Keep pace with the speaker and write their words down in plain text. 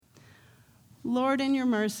Lord, in your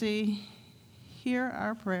mercy, hear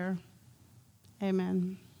our prayer.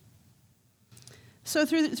 Amen. So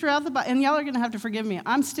throughout the Bible, and y'all are going to have to forgive me,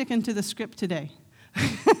 I'm sticking to the script today.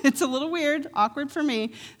 It's a little weird, awkward for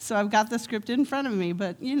me, so I've got the script in front of me,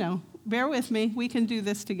 but, bear with me. We can do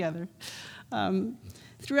this together.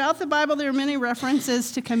 Throughout the Bible, there are many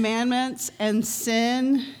references to commandments and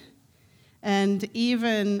sin and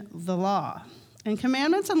even the law. And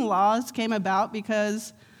commandments and laws came about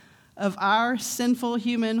because of our sinful,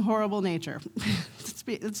 human, horrible nature.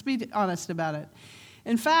 Let's be honest about it.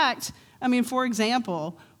 In fact, for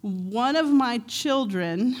example, one of my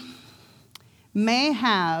children may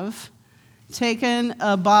have taken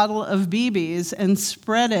a bottle of BBs and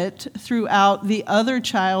spread it throughout the other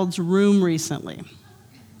child's room recently.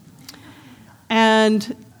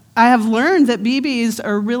 And I have learned that BBs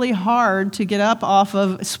are really hard to get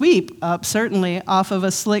sweep up certainly, off of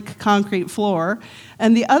a slick concrete floor.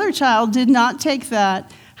 And the other child did not take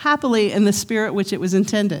that happily in the spirit which it was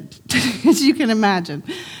intended, as you can imagine.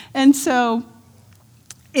 And so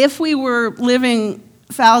if we were living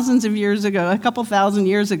thousands of years ago, a couple thousand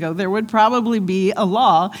years ago, there would probably be a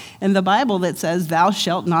law in the Bible that says, "Thou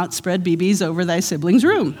shalt not spread BBs over thy sibling's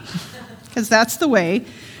room," because that's the way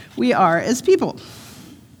we are as people.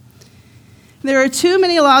 There are too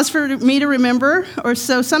many laws for me to remember, or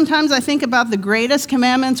so sometimes I think about the greatest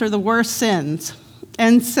commandments or the worst sins.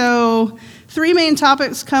 And so 3 main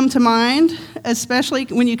topics come to mind, especially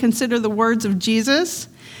when you consider the words of Jesus,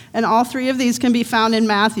 and all 3 of these can be found in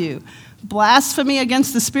Matthew. Blasphemy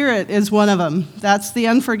against the Spirit is one of them. That's the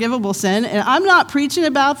unforgivable sin. And I'm not preaching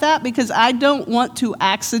about that because I don't want to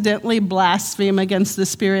accidentally blaspheme against the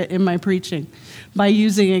Spirit in my preaching by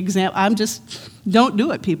using don't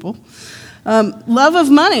do it, people. Love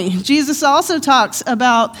of money. Jesus also talks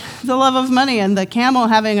about the love of money and the camel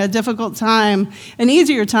having a difficult time, an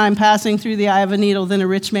easier time passing through the eye of a needle than a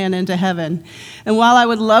rich man into heaven. And while I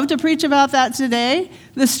would love to preach about that today,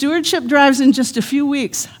 the stewardship drive's in just a few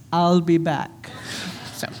weeks. I'll be back.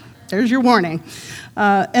 So there's your warning.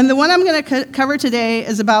 And the one I'm going to cover today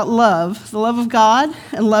is about love, the love of God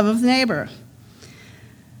and love of the neighbor.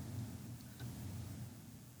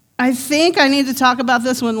 I think I need to talk about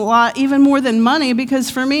this one a lot, even more than money,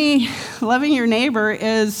 because for me, loving your neighbor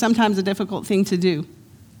is sometimes a difficult thing to do.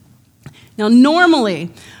 Now,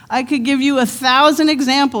 normally, I could give you 1,000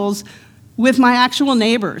 examples with my actual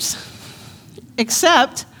neighbors,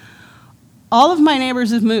 except all of my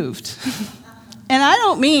neighbors have moved. And I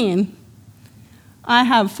don't mean I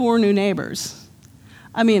have 4 new neighbors.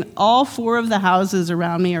 I mean all 4 of the houses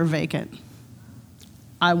around me are vacant.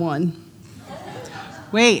 I won.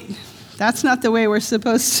 Wait, that's not the way we're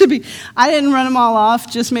supposed to be. I didn't run them all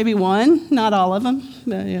off, just maybe one, not all of them,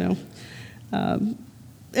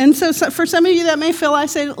 and so for some of you that may feel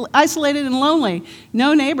isolated and lonely,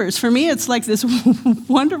 no neighbors. For me, it's like this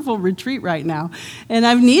wonderful retreat right now, and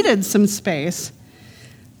I've needed some space.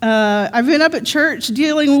 I've been up at church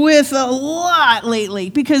dealing with a lot lately,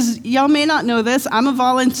 because y'all may not know this, I'm a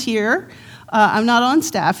volunteer. I'm not on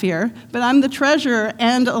staff here, but I'm the treasurer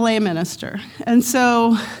and a lay minister. And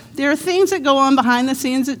so there are things that go on behind the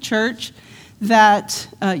scenes at church that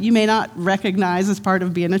you may not recognize as part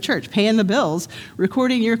of being a church. Paying the bills,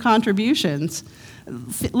 recording your contributions,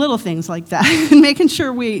 little things like that, and making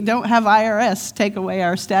sure we don't have IRS take away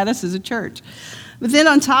our status as a church. But then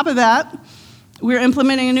on top of that, we're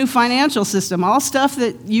implementing a new financial system, all stuff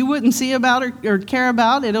that you wouldn't see about or care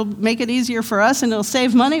about. It'll make it easier for us, and it'll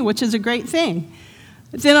save money, which is a great thing.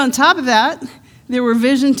 But then on top of that, there were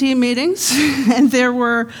vision team meetings, and there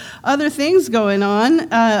were other things going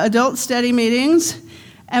on, adult study meetings.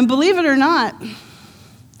 And believe it or not,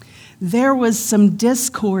 there was some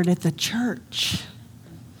discord at the church.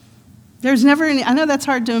 There's never any, I know that's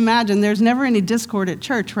hard to imagine, there's never any discord at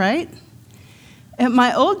church, right? At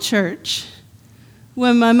my old church,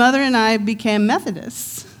 when my mother and I became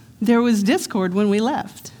Methodists, there was discord when we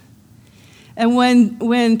left. And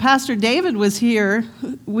when Pastor David was here,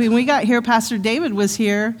 when we got here, Pastor David was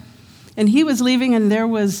here, and he was leaving, and there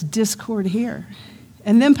was discord here.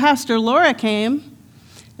 And then Pastor Laura came,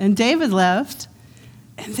 and David left,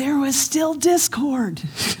 and there was still discord.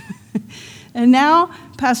 And now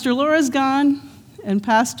Pastor Laura's gone, and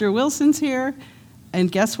Pastor Wilson's here, and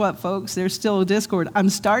guess what, folks? There's still a discord. I'm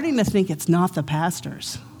starting to think it's not the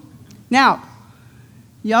pastors. Now,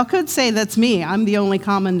 y'all could say that's me. I'm the only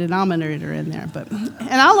common denominator in there.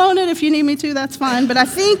 And I'll own it if you need me to. That's fine. But I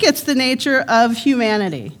think it's the nature of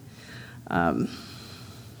humanity.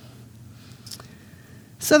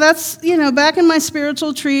 So that's, back in my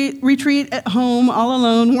spiritual retreat at home, all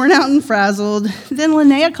alone, worn out and frazzled. Then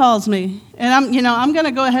Linnea calls me. And I'm going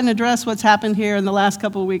to go ahead and address what's happened here in the last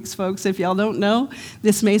couple of weeks, folks. If y'all don't know,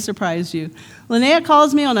 this may surprise you. Linnea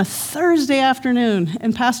calls me on a Thursday afternoon,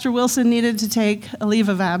 and Pastor Wilson needed to take a leave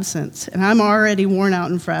of absence. And I'm already worn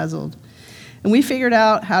out and frazzled. And we figured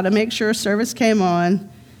out how to make sure service came on.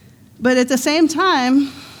 But at the same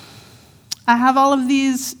time, I have all of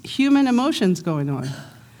these human emotions going on.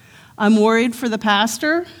 I'm worried for the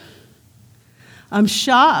pastor. I'm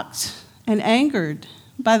shocked and angered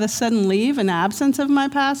by the sudden leave and absence of my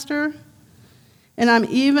pastor. And I'm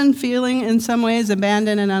even feeling, in some ways,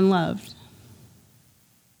 abandoned and unloved.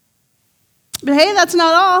 But hey, that's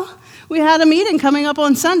not all. We had a meeting coming up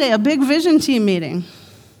on Sunday, a big vision team meeting.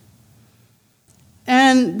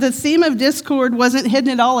 And the theme of discord wasn't hidden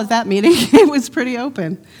at all at that meeting. It was pretty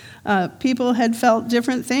open. People had felt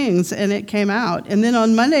different things, and it came out. And then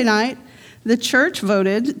on Monday night, the church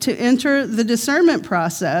voted to enter the discernment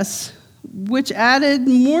process, which added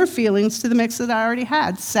more feelings to the mix that I already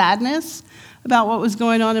had. Sadness about what was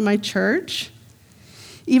going on in my church,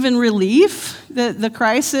 even relief that the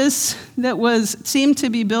crisis that seemed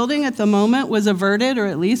to be building at the moment was averted or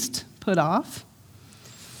at least put off.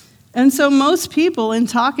 And so most people in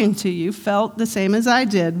talking to you felt the same as I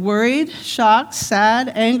did: worried, shocked, sad,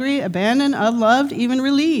 angry, abandoned, unloved, even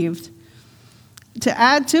relieved. To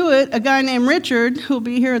add to it, a guy named Richard, who'll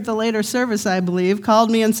be here at the later service, I believe, called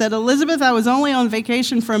me and said, "Elizabeth, I was only on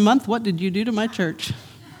vacation for a month. What did you do to my church?"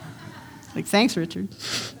 Like, thanks, Richard.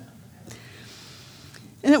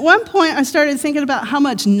 And at one point, I started thinking about how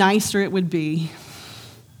much nicer it would be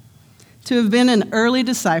to have been an early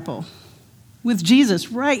disciple with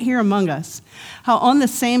Jesus right here among us. How on the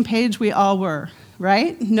same page we all were,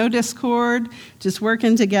 right? No discord, just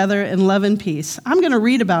working together in love and peace. I'm going to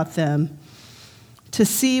read about them to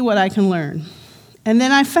see what I can learn. And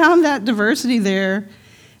then I found that diversity there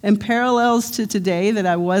and parallels to today that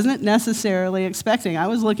I wasn't necessarily expecting. I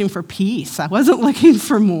was looking for peace. I wasn't looking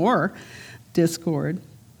for more discord.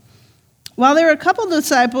 While there were a couple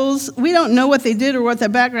disciples, we don't know what they did or what their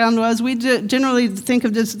background was. We generally think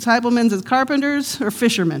of disciplements as carpenters or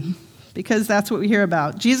fishermen, because that's what we hear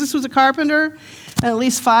about. Jesus was a carpenter, and at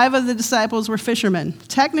least 5 of the disciples were fishermen.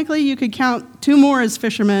 Technically, you could count 2 more as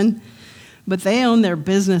fishermen, but they owned their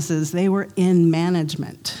businesses. They were in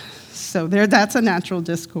management. So that's a natural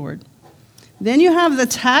discord. Then you have the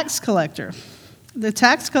tax collector. The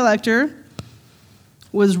tax collector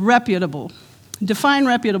was reputable. Define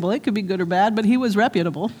reputable. It could be good or bad, but he was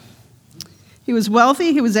reputable. He was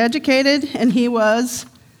wealthy, he was educated, and he was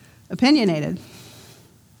opinionated.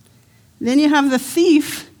 Then you have the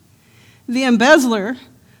thief, the embezzler,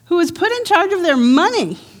 who was put in charge of their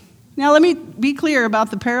money. Now, let me be clear about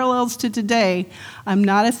the parallels to today. I'm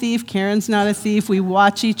not a thief. Karen's not a thief. We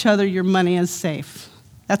watch each other. Your money is safe.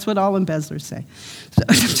 That's what all embezzlers say. So,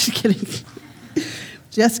 I'm just kidding.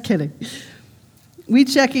 Just kidding. We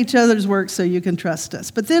check each other's work so you can trust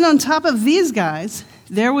us. But then on top of these guys,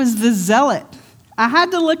 there was the zealot. I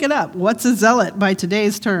had to look it up. What's a zealot by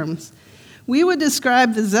today's terms? We would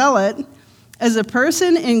describe the zealot as a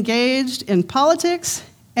person engaged in politics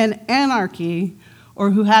and anarchy,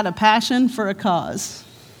 or who had a passion for a cause.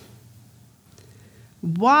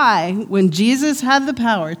 Why, when Jesus had the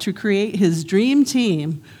power to create his dream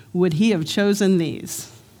team, would he have chosen these?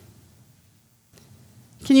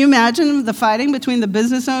 Can you imagine the fighting between the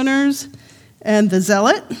business owners and the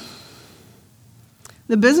zealot?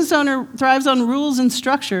 The business owner thrives on rules and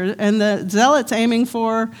structure, and the zealot's aiming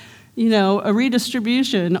for, a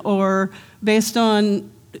redistribution or based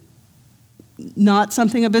on not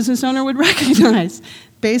something a business owner would recognize,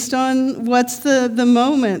 based on what's the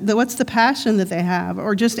moment, what's the passion that they have,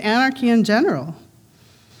 or just anarchy in general.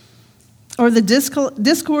 Or the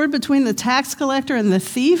discord between the tax collector and the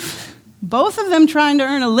thief, both of them trying to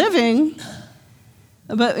earn a living,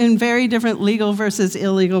 but in very different legal versus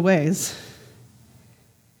illegal ways.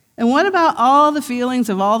 And what about all the feelings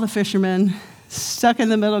of all the fishermen stuck in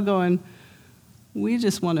the middle going, we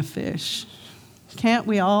just want to fish. Can't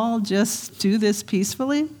we all just do this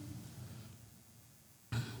peacefully?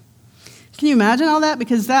 Can you imagine all that?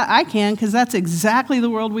 Because that's exactly the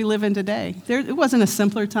world we live in today. It wasn't a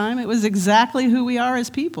simpler time. It was exactly who we are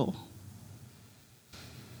as people.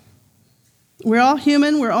 We're all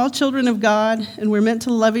human, we're all children of God, and we're meant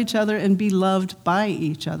to love each other and be loved by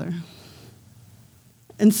each other.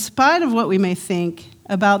 In spite of what we may think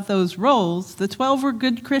about those roles, the 12 were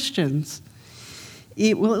good Christians.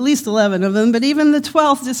 Well, at least 11 of them, but even the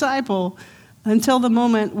 12th disciple, until the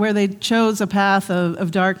moment where they chose a path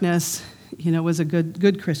of darkness, was a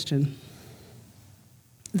good Christian.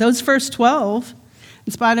 Those first 12,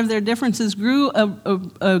 in spite of their differences, grew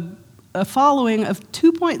a following of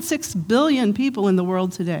 2.6 billion people in the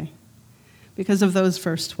world today because of those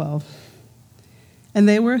first 12. And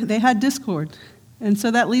they had discord. And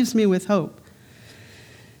so that leaves me with hope.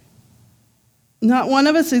 Not one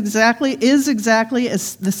of us is exactly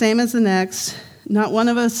the same as the next. Not one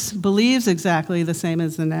of us believes exactly the same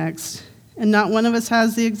as the next. And not one of us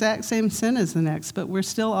has the exact same sin as the next, but we're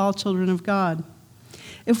still all children of God.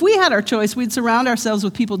 If we had our choice, we'd surround ourselves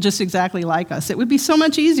with people just exactly like us. It would be so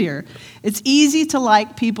much easier. It's easy to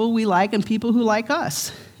like people we like and people who like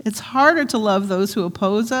us. It's harder to love those who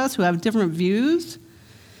oppose us, who have different views.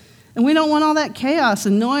 And we don't want all that chaos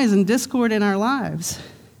and noise and discord in our lives.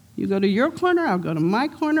 You go to your corner, I'll go to my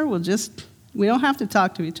corner. We don't have to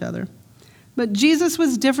talk to each other. But Jesus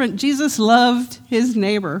was different. Jesus loved his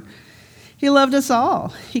neighbor. He loved us all.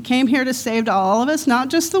 He came here to save all of us, not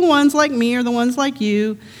just the ones like me or the ones like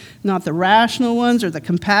you, not the rational ones or the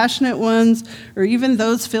compassionate ones, or even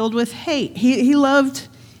those filled with hate. He loved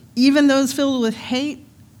even those filled with hate,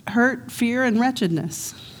 hurt, fear, and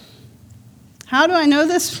wretchedness. How do I know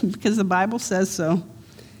this? Because the Bible says so.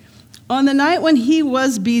 On the night when he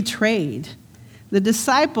was betrayed, the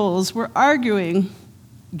disciples were arguing.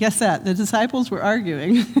 Guess that. The disciples were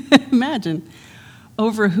arguing. Imagine.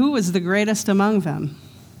 Over who was the greatest among them.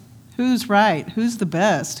 Who's right? Who's the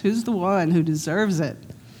best? Who's the one who deserves it?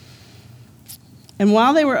 And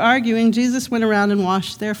while they were arguing, Jesus went around and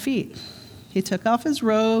washed their feet. He took off his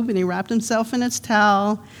robe and he wrapped himself in his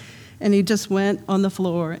towel and he just went on the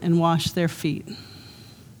floor and washed their feet.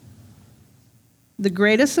 The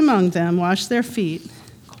greatest among them washed their feet,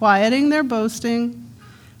 quieting their boasting,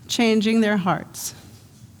 changing their hearts.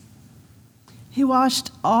 He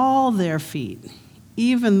washed all their feet,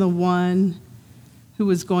 even the one who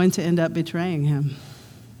was going to end up betraying him.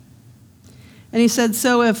 And he said,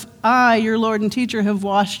 "So if I, your Lord and teacher, have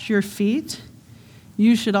washed your feet,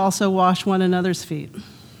 you should also wash one another's feet."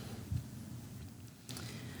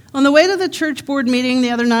 On the way to the church board meeting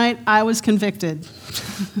the other night, I was convicted.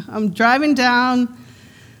 I'm driving down.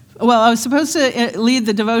 Well, I was supposed to lead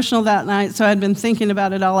the devotional that night, so I'd been thinking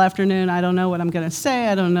about it all afternoon. I don't know what I'm going to say.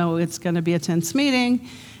 I don't know. It's going to be a tense meeting.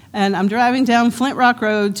 And I'm driving down Flint Rock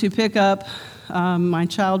Road to pick up my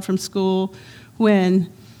child from school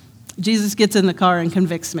when Jesus gets in the car and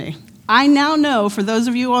convicts me. I now know, for those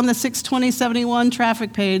of you on the 62071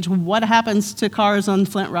 traffic page, what happens to cars on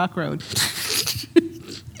Flint Rock Road.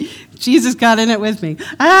 Jesus got in it with me.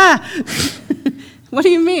 What do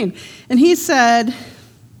you mean? And he said,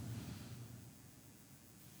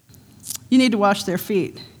 "You need to wash their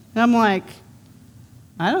feet." And I'm like,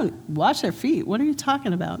 "I don't wash their feet. What are you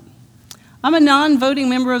talking about?" I'm a non-voting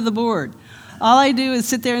member of the board. All I do is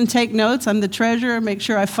sit there and take notes. I'm the treasurer, make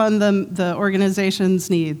sure I fund the organization's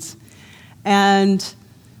needs. And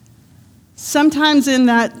sometimes in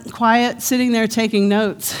that quiet sitting there taking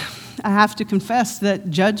notes, I have to confess that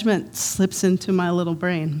judgment slips into my little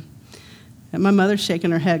brain. And my mother's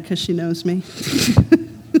shaking her head because she knows me.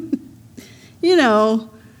 You know,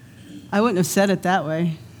 I wouldn't have said it that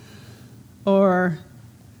way. Or,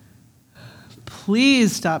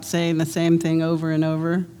 please stop saying the same thing over and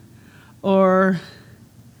over. Or,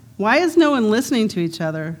 why is no one listening to each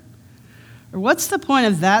other? Or, what's the point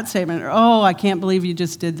of that statement? Or, oh, I can't believe you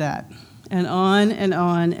just did that. And on and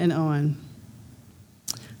on and on.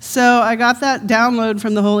 So I got that download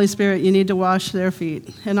from the Holy Spirit, you need to wash their feet.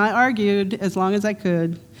 And I argued as long as I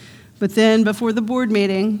could. But then before the board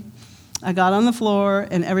meeting, I got on the floor,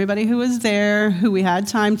 and everybody who was there, who we had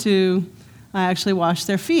time to, I actually washed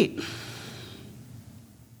their feet.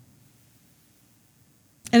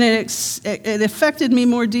 And it affected me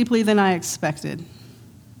more deeply than I expected.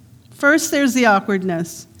 First, there's the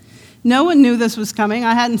awkwardness. No one knew this was coming.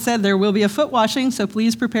 I hadn't said there will be a foot washing, so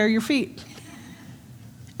please prepare your feet.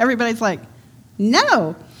 Everybody's like,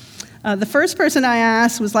 no. The first person I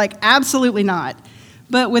asked was like, absolutely not.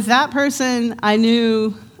 But with that person, I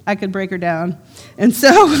knew I could break her down. And so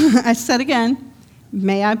I said again,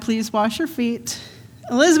 may I please wash your feet?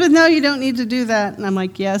 Elizabeth, no, you don't need to do that. And I'm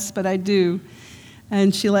like, yes, but I do.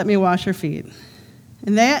 And she let me wash her feet.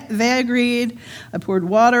 And they agreed. I poured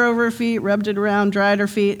water over her feet, rubbed it around, dried her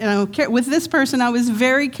feet. And with this person, I was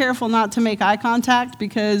very careful not to make eye contact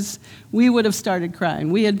because we would have started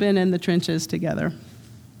crying. We had been in the trenches together.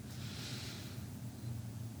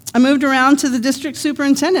 I moved around to the district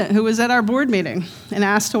superintendent who was at our board meeting and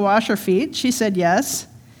asked to wash her feet. She said yes.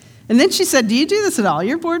 And then she said, do you do this at all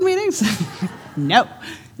your board meetings? No.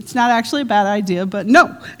 It's not actually a bad idea, but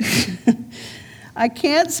no. I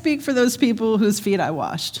can't speak for those people whose feet I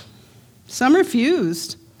washed. Some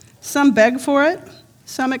refused. Some begged for it.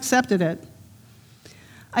 Some accepted it.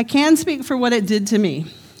 I can speak for what it did to me.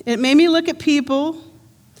 It made me look at people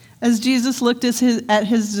as Jesus looked at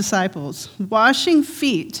his disciples. Washing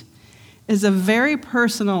feet is a very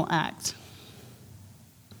personal act.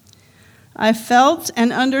 I felt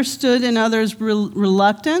and understood in others'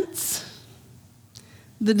 reluctance,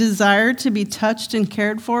 the desire to be touched and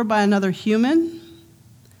cared for by another human,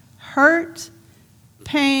 hurt,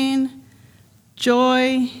 pain,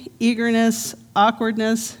 joy, eagerness,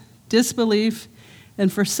 awkwardness, disbelief,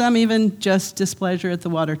 and for some even just displeasure at the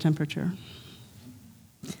water temperature.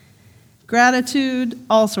 Gratitude,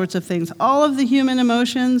 all sorts of things. All of the human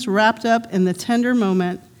emotions wrapped up in the tender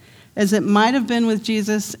moment as it might have been with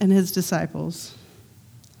Jesus and his disciples.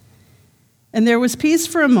 And there was peace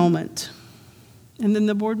for a moment, and then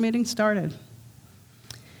the board meeting started.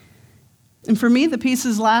 And for me, the peace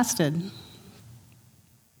has lasted.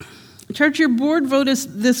 Church, your board voted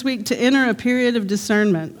this week to enter a period of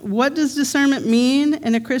discernment. What does discernment mean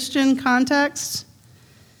in a Christian context?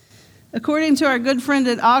 According to our good friend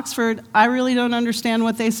at Oxford, I really don't understand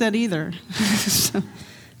what they said either. So,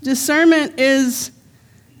 discernment is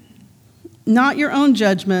not your own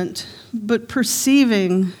judgment, but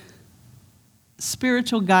perceiving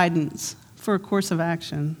spiritual guidance for a course of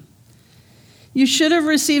action. You should have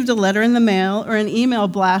received a letter in the mail or an email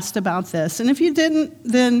blast about this. And if you didn't,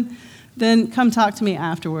 then come talk to me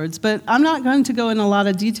afterwards. But I'm not going to go in a lot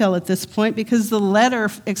of detail at this point because the letter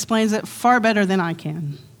explains it far better than I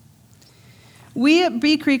can. We at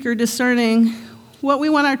Bee Creek are discerning what we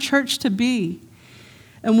want our church to be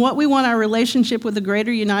and what we want our relationship with the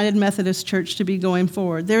Greater United Methodist Church to be going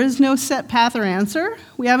forward. There is no set path or answer.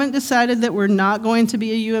 We haven't decided that we're not going to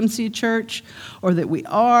be a UMC church or that we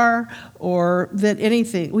are or that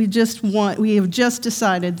anything. We have just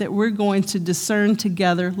decided that we're going to discern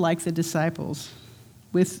together like the disciples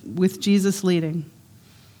with Jesus leading.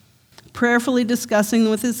 Prayerfully discussing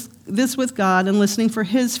this with God and listening for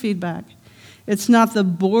his feedback. It's not the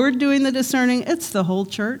board doing the discerning, it's the whole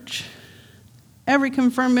church. Every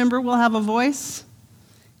confirmed member will have a voice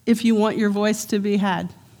if you want your voice to be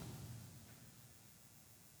had.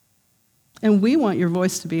 And we want your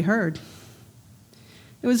voice to be heard.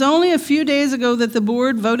 It was only a few days ago that the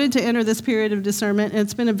board voted to enter this period of discernment, and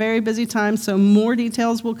it's been a very busy time, so more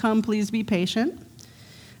details will come. Please be patient.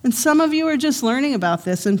 And some of you are just learning about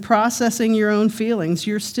this and processing your own feelings.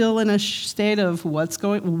 You're still in a state of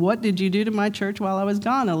what did you do to my church while I was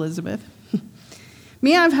gone, Elizabeth?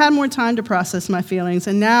 Me, I've had more time to process my feelings,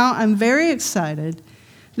 and now I'm very excited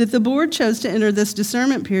that the board chose to enter this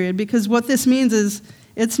discernment period because what this means is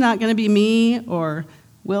it's not going to be me or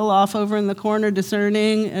Will off over in the corner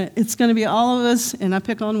discerning. It's going to be all of us, and I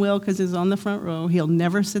pick on Will because he's on the front row. He'll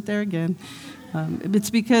never sit there again. It's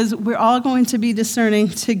because we're all going to be discerning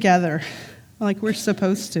together like we're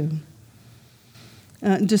supposed to.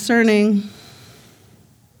 Discerning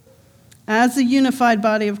as the unified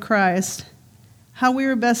body of Christ, how we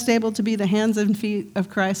are best able to be the hands and feet of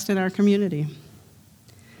Christ in our community.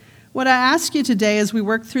 What I ask you today as we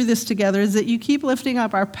work through this together is that you keep lifting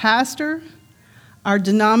up our pastor, our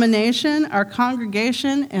denomination, our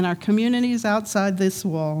congregation, and our communities outside this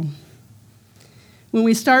wall. When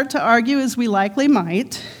we start to argue, as we likely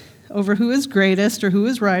might, over who is greatest or who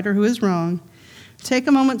is right or who is wrong, take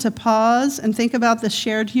a moment to pause and think about the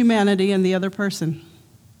shared humanity in the other person.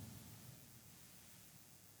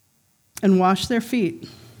 And wash their feet.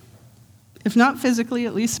 If not physically,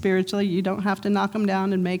 at least spiritually. You don't have to knock them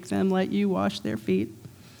down and make them let you wash their feet.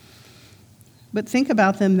 But think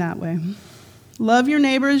about them that way. Love your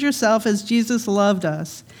neighbor as yourself as Jesus loved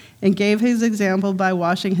us and gave his example by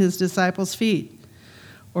washing his disciples' feet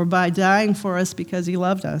or by dying for us because he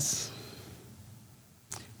loved us.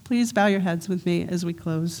 Please bow your heads with me as we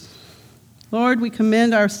close. Lord, we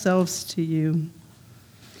commend ourselves to you,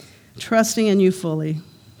 trusting in you fully.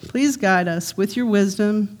 Please guide us with your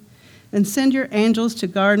wisdom and send your angels to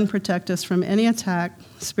guard and protect us from any attack,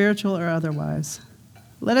 spiritual or otherwise.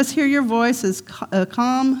 Let us hear your voice as a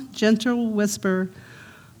calm, gentle whisper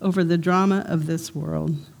over the drama of this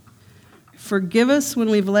world. Forgive us when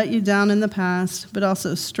we've let you down in the past, but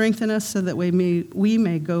also strengthen us so that we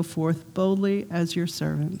may go forth boldly as your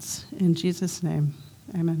servants. In Jesus' name,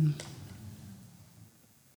 amen.